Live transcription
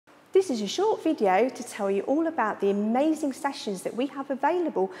This is a short video to tell you all about the amazing sessions that we have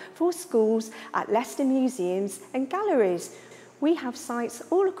available for schools at Leicester Museums and Galleries. We have sites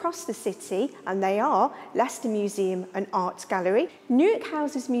all across the city, and they are Leicester Museum and Art Gallery, Newark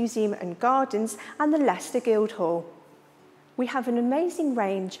Houses Museum and Gardens, and the Leicester Guildhall. We have an amazing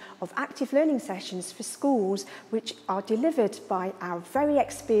range of active learning sessions for schools which are delivered by our very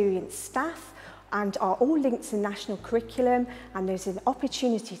experienced staff and are all linked to the national curriculum, and there's an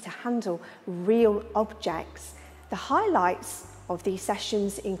opportunity to handle real objects. The highlights of these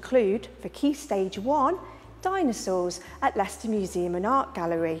sessions include, for Key Stage 1, Dinosaurs at Leicester Museum and Art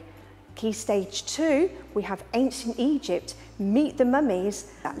Gallery. Key Stage 2, we have Ancient Egypt, Meet the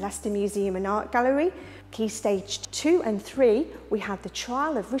Mummies at Leicester Museum and Art Gallery. Key Stage 2 and 3, we have The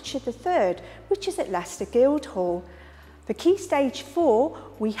Trial of Richard III, which is at Leicester Guildhall. For Key Stage 4,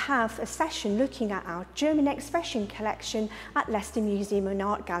 we have a session looking at our German expression collection at Leicester Museum and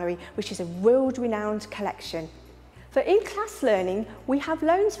Art Gallery, which is a world-renowned collection. For in-class learning, we have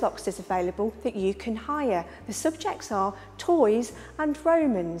loans boxes available that you can hire. The subjects are toys and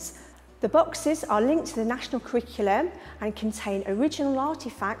Romans. The boxes are linked to the national curriculum and contain original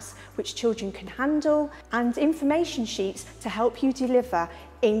artefacts which children can handle and information sheets to help you deliver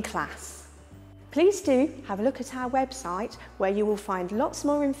in class. Please do have a look at our website, where you will find lots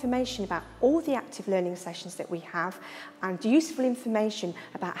more information about all the active learning sessions that we have and useful information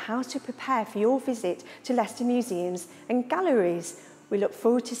about how to prepare for your visit to Leicester Museums and Galleries. We look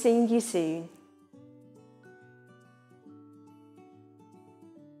forward to seeing you soon.